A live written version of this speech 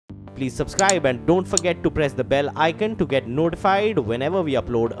please subscribe and don't forget to press the bell icon to get notified whenever we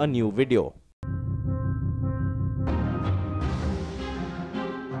upload a new video.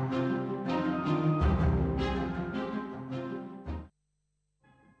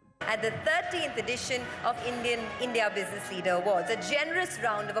 At the 13th edition of India Business Leader Awards. A generous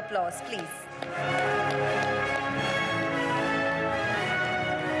round of applause, please.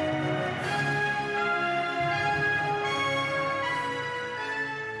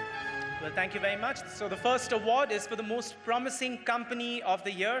 Well, thank you very much. So the first award is for the most promising company of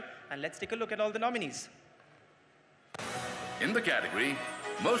the year. And let's take a look at all the nominees. In the category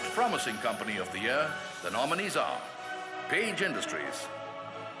Most Promising Company of the Year, the nominees are Page Industries,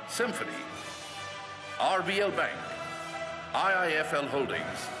 Symphony, RBL Bank, IIFL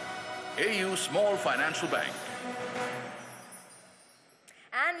Holdings, AU Small Financial Bank.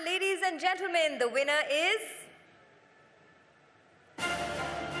 And ladies and gentlemen, the winner is...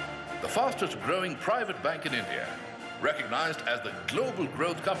 The fastest growing private bank in India, recognized as the Global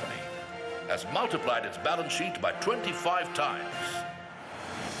Growth Company, has multiplied its balance sheet by 25 times.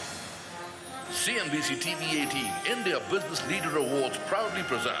 CNBC TV 18 India Business Leader Awards proudly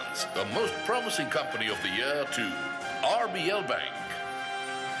presents the Most Promising Company of the Year to RBL Bank.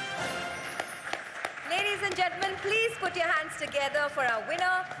 Ladies and gentlemen, please put your hands together for our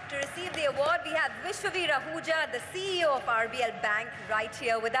winner. To receive the award, we have Vishwaveer Ahuja, the CEO of RBL Bank, right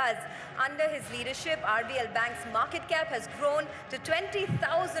here with us. Under his leadership, RBL Bank's market cap has grown to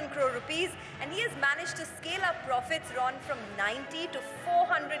 20,000 crore rupees, and he has managed to scale up profits run from 90 to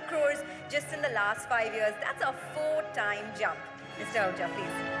 400 crores just in the last 5 years. That's a 4-time jump. Mr. Ahuja,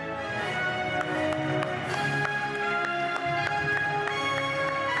 please.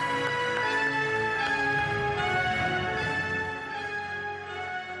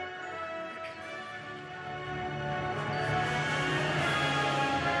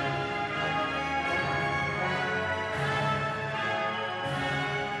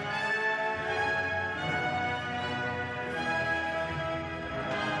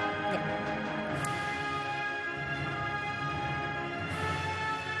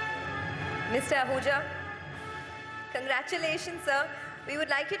 Mr. Ahuja, congratulations, sir. We would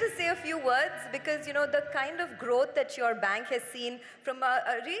like you to say a few words because, you know, the kind of growth that your bank has seen from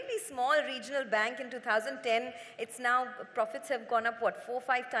a really small regional bank in 2010, it's now, profits have gone up, what, 4 or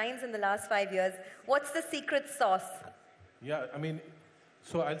 5 times in the last 5 years. What's the secret sauce? Yeah, I mean,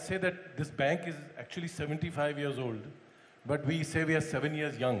 so I'll say that this bank is actually 75 years old, but we say we are 7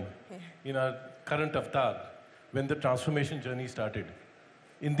 years young in our current avatar when the transformation journey started.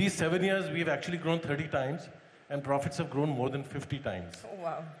 In these 7 years, we've actually grown 30 times, and profits have grown more than 50 times. Oh,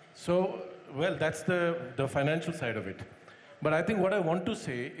 wow. So, well, that's the financial side of it. But I think what I want to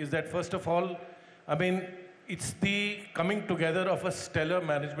say is that, first of all, I mean, it's the coming together of a stellar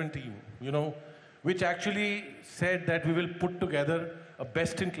management team, you know, which actually said that we will put together a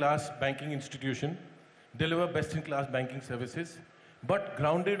best-in-class banking institution, deliver best-in-class banking services, but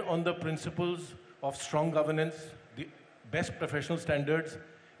grounded on the principles of strong governance, the best professional standards,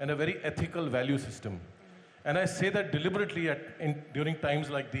 and a very ethical value system. And I say that deliberately during times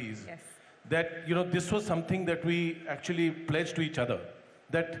like these, yes, that, you know, this was something that we actually pledged to each other,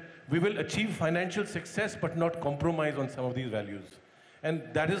 that we will achieve financial success but not compromise on some of these values. And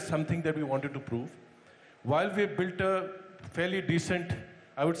that is something that we wanted to prove. While we've built a fairly decent,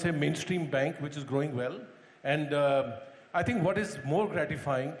 I would say, mainstream bank, which is growing well, and I think what is more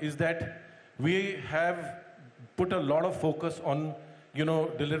gratifying is that we have put a lot of focus on, you know,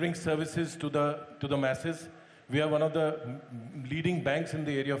 delivering services to the masses. We are one of the leading banks in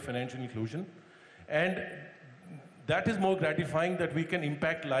the area of financial inclusion. And that is more gratifying, that we can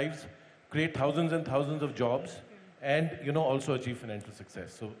impact lives, create thousands and thousands of jobs, and, you know, also achieve financial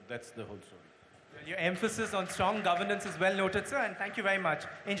success. So that's the whole story. Well, your emphasis on strong governance is well noted, sir, and thank you very much.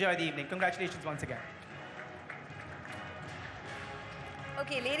 Enjoy the evening. Congratulations once again.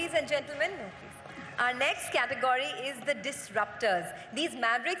 Okay, ladies and gentlemen, our next category is the disruptors. These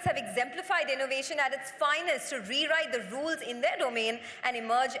mavericks have exemplified innovation at its finest to rewrite the rules in their domain and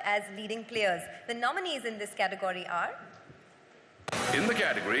emerge as leading players. The nominees in this category are... In the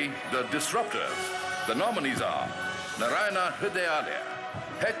category, the disruptors, the nominees are Narayana Hridayalaya,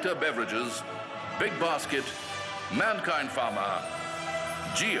 Hector Beverages, Big Basket, Mankind Pharma,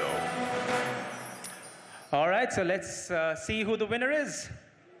 Geo. All right, so let's see who the winner is.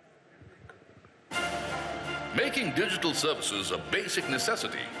 Making digital services a basic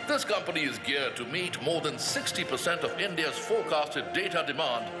necessity, this company is geared to meet more than 60% of India's forecasted data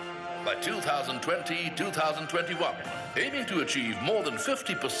demand by 2020-2021, aiming to achieve more than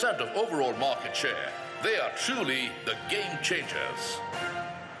 50% of overall market share. They are truly the game changers.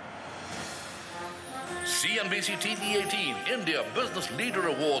 CNBC TV 18 India Business Leader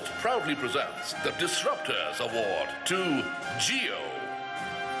Awards proudly presents the Disruptors Award to Jio.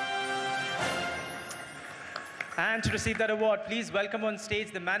 And to receive that award, please welcome on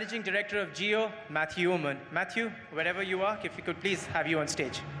stage the Managing Director of Jio, Matthew Oman. Matthew, wherever you are, if we could please have you on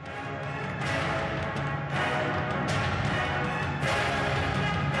stage.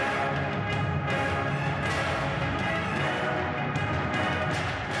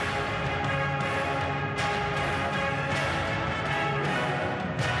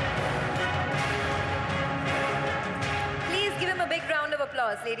 Please give him a big round of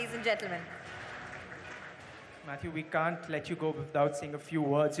applause, ladies and gentlemen. Matthew, we can't let you go without saying a few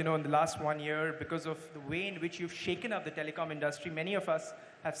words. You know, in the last 1 year, because of the way in which you've shaken up the telecom industry, many of us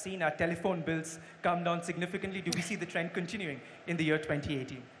have seen our telephone bills come down significantly. Do we see the trend continuing in the year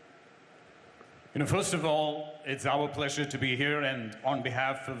 2018? You know, first of all, it's our pleasure to be here, and on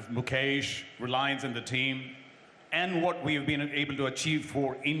behalf of Mukesh, Reliance and the team, and what we've been able to achieve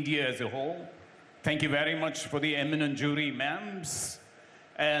for India as a whole, thank you very much for the eminent jury, ma'ams.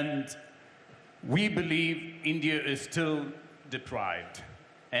 And we believe India is still deprived.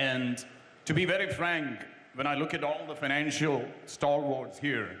 And to be very frank, when I look at all the financial stalwarts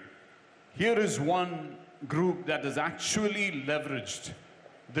here, here is one group that has actually leveraged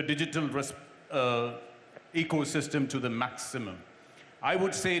the digital ecosystem to the maximum. I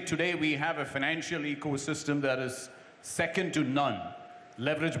would say today we have a financial ecosystem that is second to none,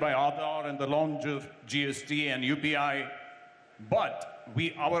 leveraged by Aadhaar and the launch of GST and UPI. But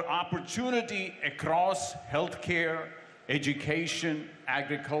our opportunity across healthcare, education,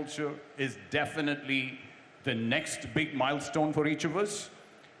 agriculture is definitely the next big milestone for each of us.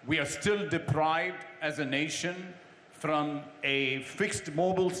 We are still deprived as a nation from a fixed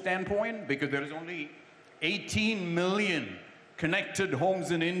mobile standpoint because there is only 18 million connected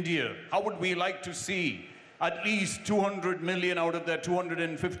homes in India. How would we like to see at least 200 million out of that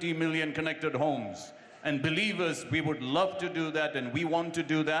 250 million connected homes? And believe us, we would love to do that, and we want to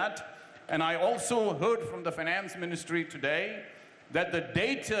do that. And I also heard from the finance ministry today that the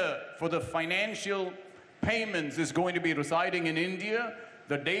data for the financial payments is going to be residing in India.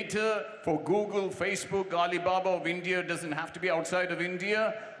 The data for Google, Facebook, Alibaba of India doesn't have to be outside of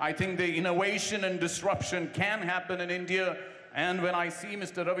India. I think the innovation and disruption can happen in India. And when I see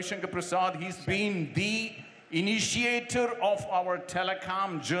Mr. Ravi Shankar Prasad, he's been the initiator of our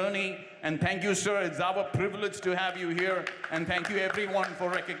telecom journey. And thank you, sir. It's our privilege to have you here. And thank you, everyone, for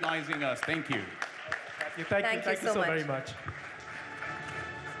recognizing us. Thank you. Thank you so very much.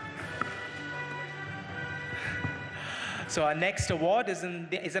 So our next award is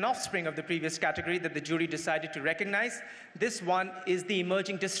an offspring of the previous category that the jury decided to recognize. This one is the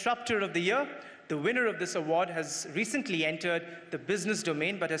Emerging Disruptor of the Year. The winner of this award has recently entered the business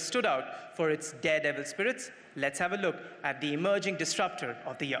domain but has stood out for its daredevil spirits. Let's have a look at the Emerging Disruptor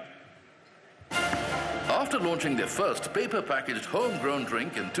of the Year. After launching their first paper-packaged homegrown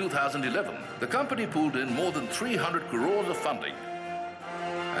drink in 2011, the company pulled in more than 300 crores of funding.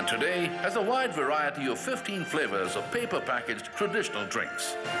 And today has a wide variety of 15 flavors of paper-packaged traditional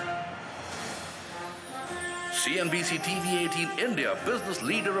drinks. CNBC TV 18 India Business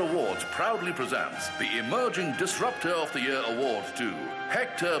Leader Awards proudly presents the Emerging Disruptor of the Year Award to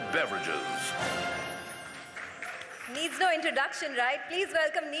Hector Beverages. Needs no introduction, right? Please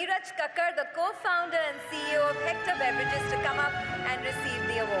welcome Neeraj Kakkar, the co-founder and CEO of Hector Beverages, to come up and receive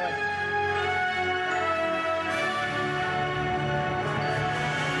the award.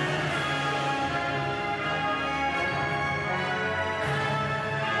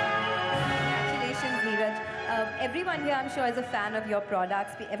 Everyone here, I'm sure, is a fan of your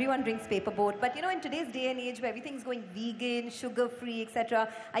products. Everyone drinks paperboard. But you know, in today's day and age where everything's going vegan, sugar-free, etc.,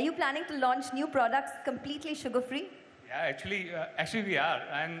 are you planning to launch new products completely sugar-free? Yeah, actually we are.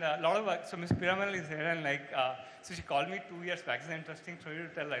 And a lot of work. So Ms. Piramal is here, and so she called me 2 years back. It's an interesting story to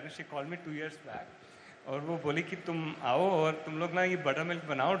tell. She called me 2 years back. और वो बोली कि तुम आओ और तुम लोग ना ये बटर मिल्क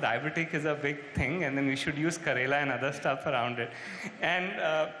बनाओ. Diabetic is a big thing, and then we should use Karela and other stuff around it.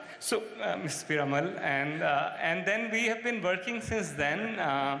 And so Ms. Piramal, and then we have been working since then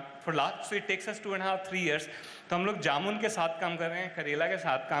for last. So it takes us 2.5, 3 years. तो हम लोग जामुन के साथ काम कर रहे हैं, करेला के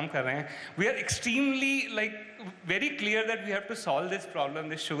साथ काम कर रहे हैं. We are extremely very clear that we have to solve this problem,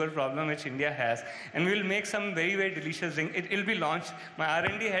 this sugar problem which India has, and we will make some very, very delicious drink. It will be launched. My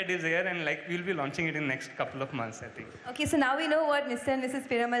R&D head is here, and we will be launching it in the next couple of months, I think. Okay, so now we know what Mr. and Mrs.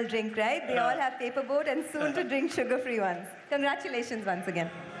 Piramal drink, right? They all have paperboard and soon to drink sugar-free ones. Congratulations once again.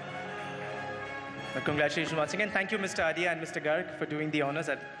 Congratulations once again. Thank you, Mr. Adia and Mr. Garg, for doing the honors.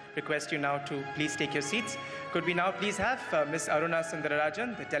 request you now to please take your seats. Could we now please have Ms. Aruna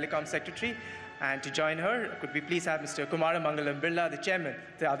Sundararajan, the Telecom Secretary, and to join her, could we please have Mr. Kumaramangalam Birla, the Chairman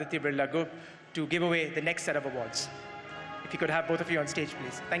of the Aditya Birla Group, to give away the next set of awards. If you could have both of you on stage,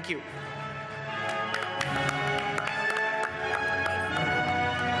 please. Thank you.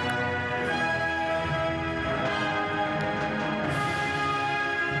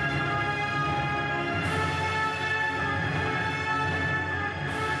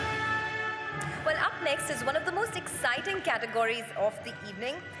 Next is one of the most exciting categories of the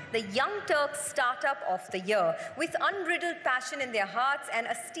evening, the Young Turks Startup of the Year. With unbridled passion in their hearts and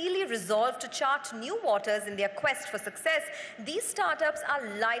a steely resolve to chart new waters in their quest for success, these startups are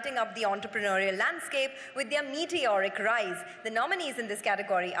lighting up the entrepreneurial landscape with their meteoric rise. The nominees in this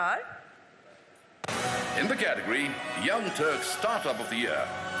category are... In the category Young Turks Startup of the Year,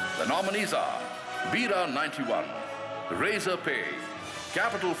 the nominees are Bira 91, Razor Pay,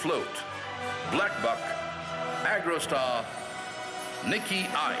 Capital Float, Black Buck, Agrostar, Nikki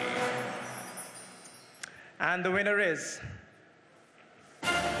I. And the winner is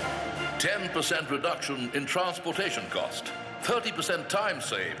 10% reduction in transportation cost, 30% time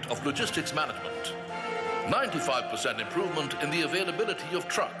saved of logistics management, 95% improvement in the availability of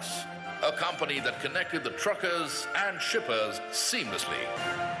trucks, a company that connected the truckers and shippers seamlessly.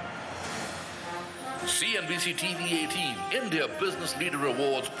 CNBC TV 18 India Business Leader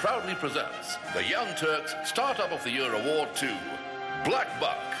Awards proudly presents the Young Turks Startup of the Year Award to Black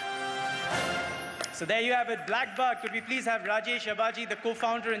Buck. So there you have it, Black Buck. Could we please have Rajesh Abaji, the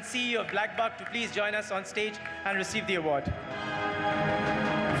co-founder and CEO of Black Buck, to please join us on stage and receive the award.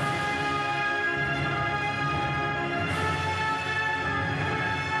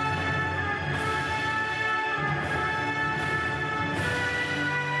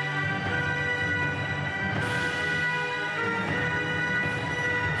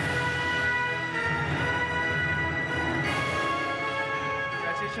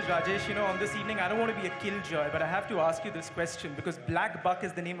 Rajesh, you know, on this evening, I don't want to be a killjoy, but I have to ask you this question because Black Buck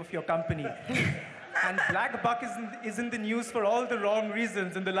is the name of your company. And Black Buck is in the news for all the wrong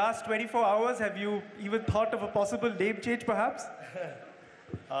reasons. In the last 24 hours, have you even thought of a possible name change, perhaps?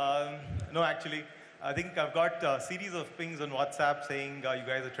 No, actually. I think I've got a series of pings on WhatsApp saying you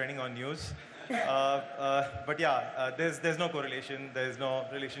guys are trending on news. But yeah, there's no correlation. There's no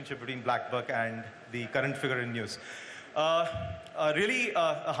relationship between Black Buck and the current figure in news. Really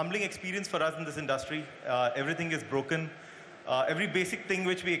a humbling experience for us in this industry. Everything is broken. Every basic thing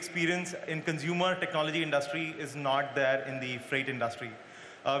which we experience in consumer technology industry is not there in the freight industry.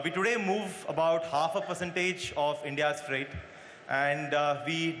 We today move about 0.5% of India's freight, and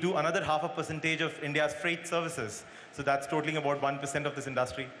we do another 0.5% of India's freight services. So that's totaling about 1% of this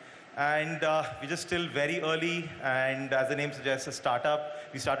industry. And we're just still very early, and as the name suggests, a startup.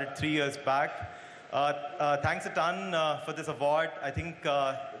 We started 3 years back. Thanks a ton for this award. I think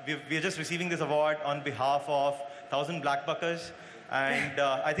we're just receiving this award on behalf of 1,000 Black Buckers. And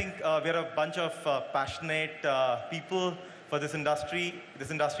I think we're a bunch of passionate people for this industry.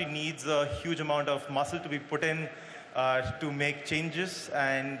 This industry needs a huge amount of muscle to be put in to make changes.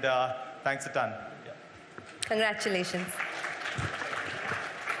 And thanks a ton. Yeah. Congratulations.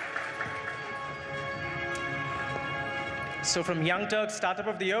 So from Young Turk Startup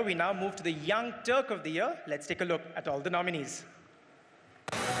of the Year, we now move to the Young Turk of the Year. Let's take a look at all the nominees.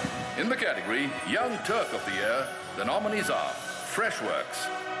 In the category Young Turk of the Year, the nominees are Freshworks,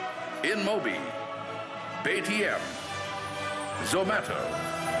 InMobi, BayTM, Zomato.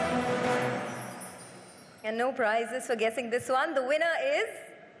 And no prizes for guessing this one. The winner is...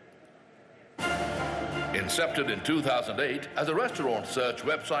 Incepted in 2008 as a restaurant search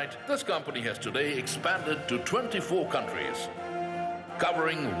website, this company has today expanded to 24 countries,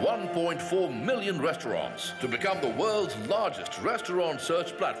 covering 1.4 million restaurants to become the world's largest restaurant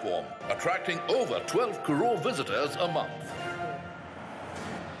search platform, attracting over 12 crore visitors a month.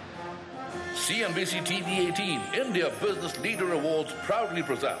 CNBC TV 18 India Business Leader Awards proudly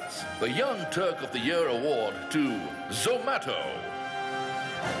presents the Young Turk of the Year Award to Zomato.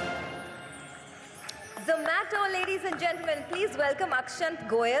 Zomato, ladies and gentlemen, please welcome Akshant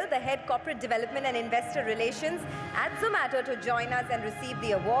Goyal, the Head Corporate Development and Investor Relations at Zomato, to join us and receive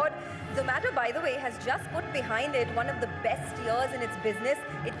the award. Zomato, by the way, has just put behind it one of the best years in its business.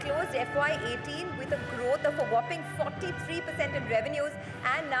 It closed FY18 with a growth of a whopping 43% in revenues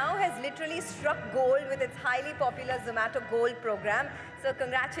and now has literally struck gold with its highly popular Zomato Gold program. So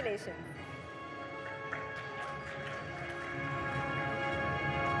congratulations.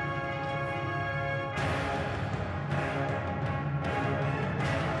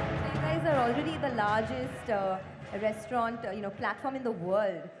 Are already the largest restaurant platform in the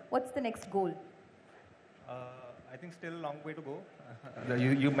world. What's the next goal? I think still a long way to go.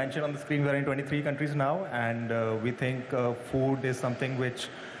 You mentioned on the screen we're in 23 countries now, and we think food is something which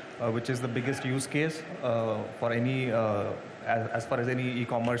is the biggest use case for any, as far as any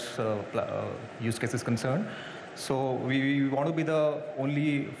e-commerce use case is concerned. So we want to be the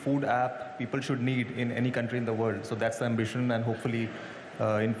only food app people should need in any country in the world. So that's the ambition, and hopefully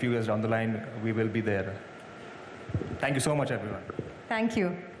in few years down the line, we will be there. Thank you so much, everyone. Thank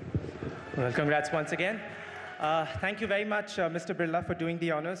you. Well, congrats once again. Thank you very much, Mr. Birla, for doing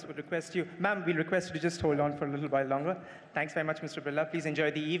the honors. We'll request you, ma'am, we'll request you to just hold on for a little while longer. Thanks very much, Mr. Birla. Please enjoy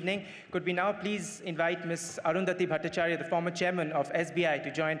the evening. Could we now please invite Ms. Arundhati Bhattacharya, the former chairman of SBI,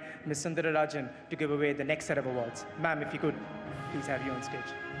 to join Ms. Sundararajan to give away the next set of awards. Ma'am, if you could, please have you on stage.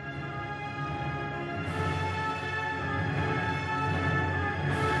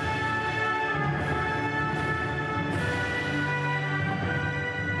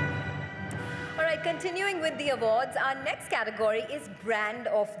 Continuing with the awards, our next category is Brand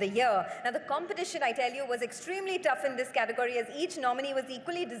of the Year. Now, the competition, I tell you, was extremely tough in this category, as each nominee was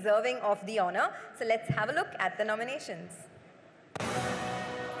equally deserving of the honor. So let's have a look at the nominations.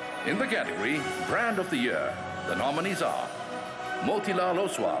 In the category Brand of the Year, the nominees are Motilal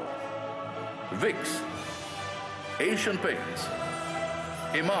Oswal, Vicks, Asian Paints,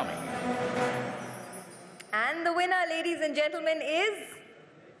 Imami. And the winner, ladies and gentlemen, is...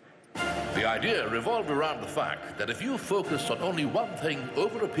 The idea revolved around the fact that if you focus on only one thing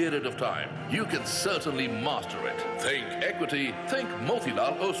over a period of time, you can certainly master it. Think equity, think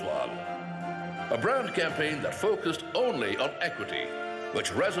Motilal Oswal. A brand campaign that focused only on equity,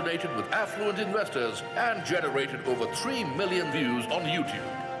 which resonated with affluent investors and generated over 3 million views on YouTube.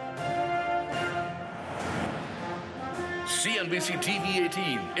 CNBC TV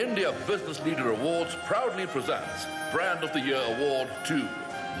 18 India Business Leader Awards proudly presents Brand of the Year Award to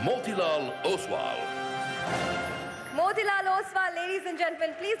Motilal Oswal. Motilal Oswal, ladies and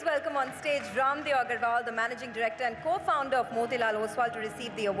gentlemen, please welcome on stage Ramdev Agarwal, the Managing Director and co-founder of Motilal Oswal, to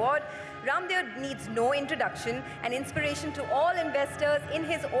receive the award. Ramdev needs no introduction, an inspiration to all investors. In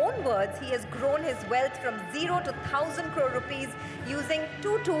his own words, he has grown his wealth from 0 to 1,000 crore rupees using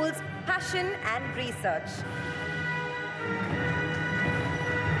two tools, passion and research.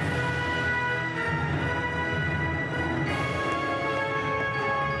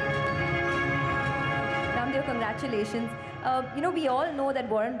 Congratulations. We all know that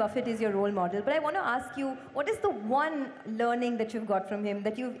Warren Buffett is your role model, but I want to ask you, what is the one learning that you've got from him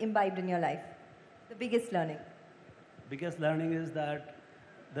that you've imbibed in your life? The biggest learning? Biggest learning is that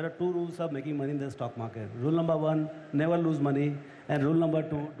there are two rules of making money in the stock market. Rule number 1, never lose money. And rule number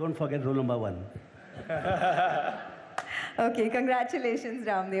 2, don't forget rule number 1. Okay, congratulations,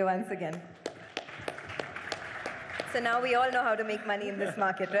 Ramdev, once again. So now we all know how to make money in this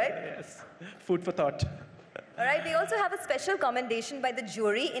market, right? Yes. Food for thought. All right, we also have a special commendation by the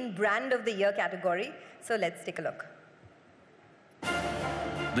jury in Brand of the Year category. So let's take a look.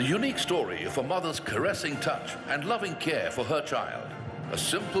 The unique story of a mother's caressing touch and loving care for her child. A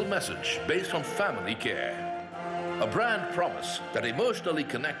simple message based on family care. A brand promise that emotionally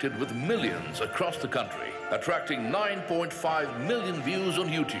connected with millions across the country, attracting 9.5 million views on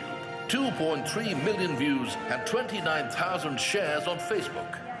YouTube, 2.3 million views and 29,000 shares on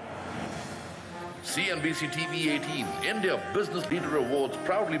Facebook. CNBC TV 18 India Business Leader Awards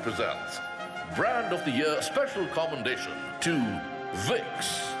proudly presents Brand of the Year Special Commendation to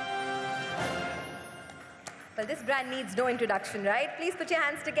Vicks. Well, this brand needs no introduction, right? Please put your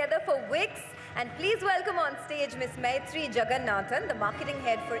hands together for Vicks. And please welcome on stage Ms. Maitri Jagannathan, the marketing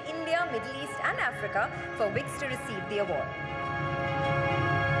head for India, Middle East and Africa, for Vicks to receive the award.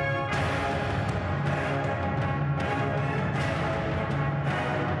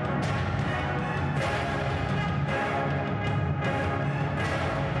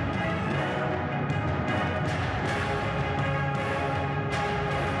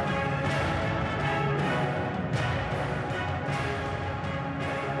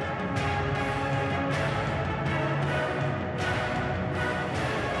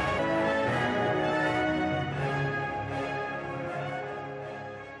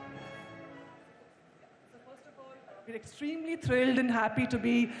 We're extremely thrilled and happy to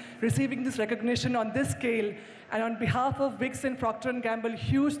be receiving this recognition on this scale. And on behalf of Vicks and Procter & Gamble,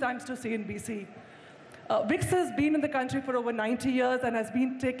 huge thanks to CNBC. Vicks has been in the country for over 90 years and has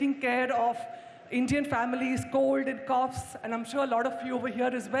been taking care of Indian families, cold and coughs, and I'm sure a lot of you over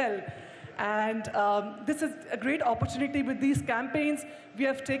here as well. And this is a great opportunity with these campaigns. We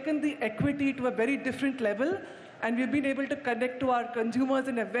have taken the equity to a very different level, and we've been able to connect to our consumers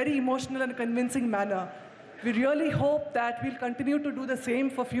in a very emotional and convincing manner. We really hope that we'll continue to do the same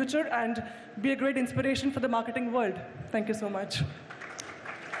for future and be a great inspiration for the marketing world. Thank you so much.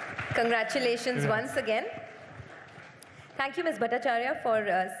 Congratulations once again. Thank you, Ms. Bhattacharya, for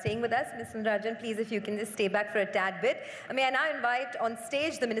staying with us. Ms. Sundarajan, please, if you can just stay back for a tad bit. May I now invite on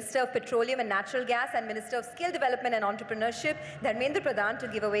stage the Minister of Petroleum and Natural Gas and Minister of Skill Development and Entrepreneurship, Dharmendra Pradhan, to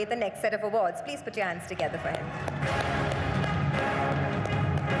give away the next set of awards. Please put your hands together for him.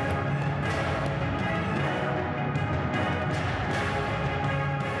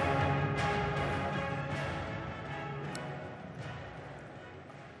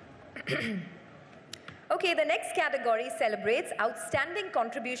 Okay, the next category celebrates outstanding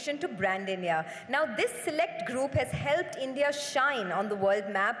contribution to brand India. Now, this select group has helped India shine on the world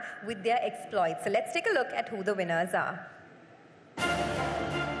map with their exploits. So let's take a look at who the winners are.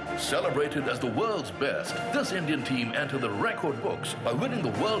 Celebrated as the world's best, this Indian team entered the record books by winning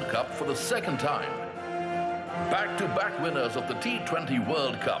the World Cup for the second time. Back-to-back winners of the T20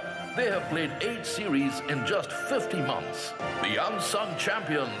 World Cup, they have played 8 series in just 50 months. The unsung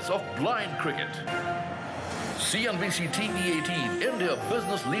champions of blind cricket. CNBC TV 18 India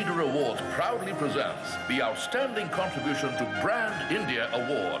Business Leader Award proudly presents the Outstanding Contribution to Brand India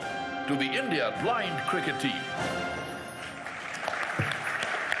Award to the India Blind Cricket Team.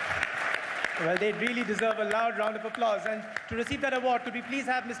 Well, they really deserve a loud round of applause. And to receive that award, could we please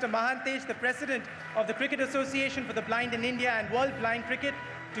have Mr. Mahantesh, the President of the Cricket Association for the Blind in India and World Blind Cricket,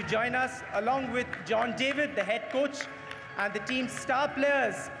 to join us, along with John David, the head coach, and the team's star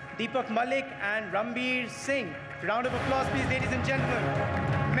players, Deepak Malik and Rambir Singh. Round of applause, please, ladies and gentlemen.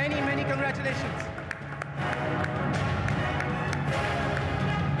 Many, many congratulations.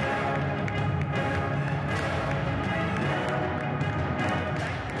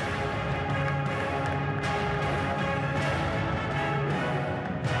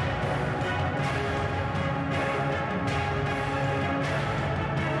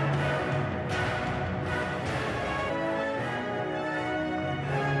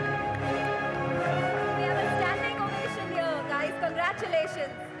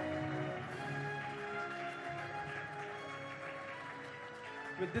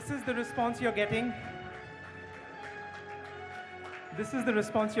 Well, this is the response you're getting. This is the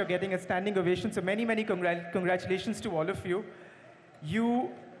response you're getting, a standing ovation. So many, many congratulations to all of you.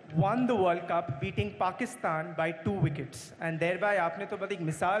 You won the World Cup beating Pakistan by 2 wickets. And thereby, aapne to bahut ek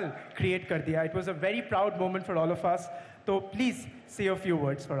misal create kar diya. It was a very proud moment for all of us. So please say a few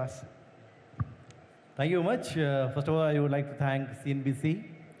words for us. Thank you very much. First of all, I would like to thank CNBC,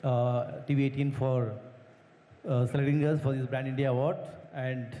 TV 18 for selecting us for this Brand India Award.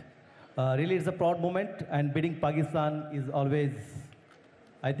 And really, it's a proud moment. And beating Pakistan is always,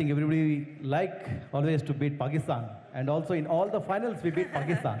 I think everybody like always to beat Pakistan. And also in all the finals, we beat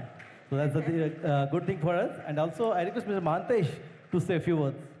Pakistan. So that's a good thing for us. And also, I request Mr. Mahantesh to say a few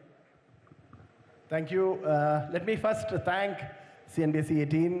words. Thank you. Let me first thank CNBC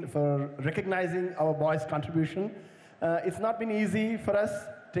 18 for recognizing our boys' contribution. It's not been easy for us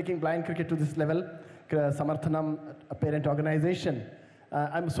taking blind cricket to this level. Samarthanam, a parent organization.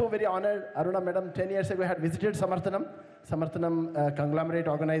 I'm so very honored. Aruna Madam 10 years ago had visited Samarthanam. Samarthanam conglomerate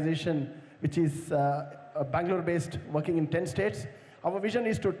organization, which is Bangalore-based, working in 10 states. Our vision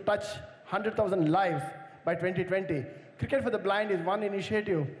is to touch 100,000 lives by 2020. Cricket for the Blind is one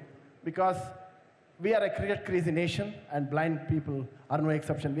initiative because we are a cricket crazy nation and blind people are no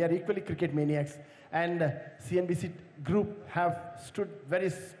exception. We are equally cricket maniacs. And CNBC group have stood very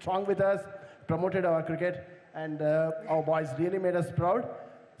strong with us, promoted our cricket, and our boys really made us proud.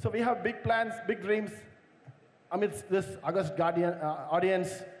 So we have big plans, big dreams. Amidst this august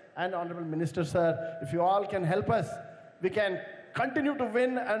audience and Honorable Minister, sir, if you all can help us, we can continue to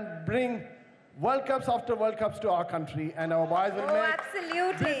win and bring World Cups after World Cups to our country, and our boys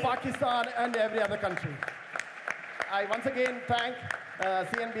will beat Pakistan and every other country. I once again thank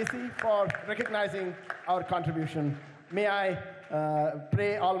CNBC for recognizing our contribution. May I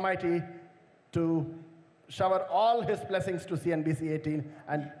pray Almighty to shower all his blessings to CNBC 18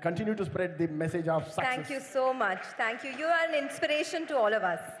 and continue to spread the message of success. Thank you so much. Thank you. You are an inspiration to all of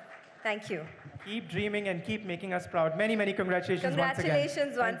us. Thank you. Keep dreaming and keep making us proud. Many, many congratulations once again.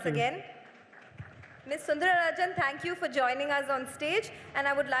 Congratulations once again. Ms. Sundarajan, thank you for joining us on stage. And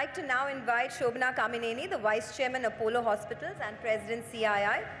I would like to now invite Shobhana Kamineni, the Vice Chairman, Apollo Hospitals and President,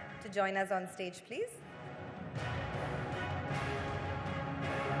 CII, to join us on stage, please.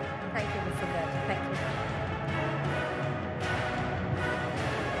 Thank you, Ms. Sundarajan. Thank you.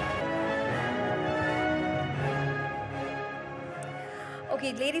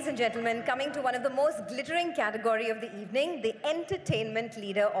 Okay, ladies and gentlemen, coming to one of the most glittering category of the evening, the Entertainment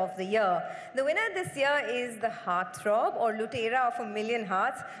Leader of the Year. The winner this year is the Heartthrob, or Lutera of a Million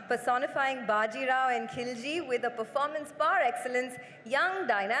Hearts, personifying Baji Rao and Khilji with a performance par excellence, young,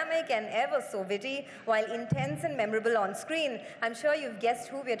 dynamic, and ever so witty, while intense and memorable on screen. I'm sure you've guessed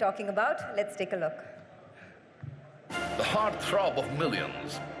who we're talking about. Let's take a look. The heartthrob of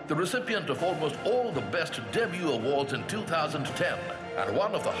millions, the recipient of almost all the best debut awards in 2010, and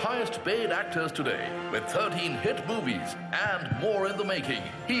one of the highest paid actors today, with 13 hit movies and more in the making.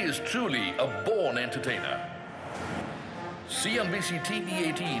 He is truly a born entertainer. CNBC TV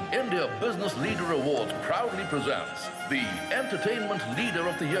 18 India Business Leader Awards proudly presents the Entertainment Leader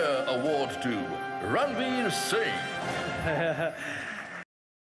of the Year Award to Ranveer Singh.